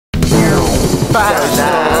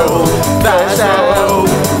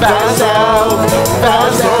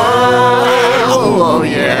Oh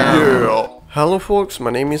yeah! Hello folks,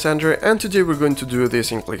 my name is Andre and today we're going to do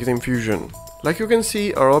this in Clickteam Fusion. Like you can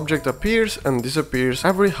see, our object appears and disappears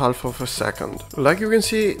every half of a second. Like you can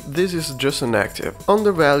see, this is just an active. On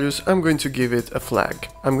the values, I'm going to give it a flag.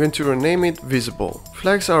 I'm going to rename it visible.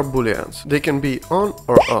 Flags are booleans. They can be on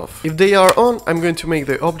or off. If they are on, I'm going to make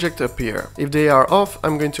the object appear. If they are off,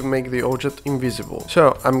 I'm going to make the object invisible.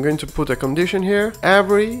 So I'm going to put a condition here,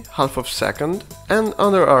 every half of second, and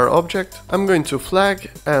under our object, I'm going to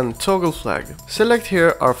flag and toggle flag. Select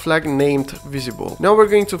here our flag named visible. Now we're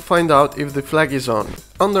going to find out if the flag is on.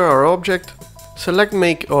 Under our object, select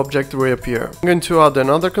make object reappear. I'm going to add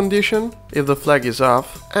another condition if the flag is off,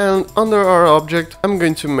 and under our object I'm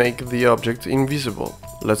going to make the object invisible.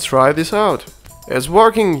 Let's try this out. It's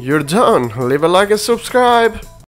working, you're done. Leave a like and subscribe.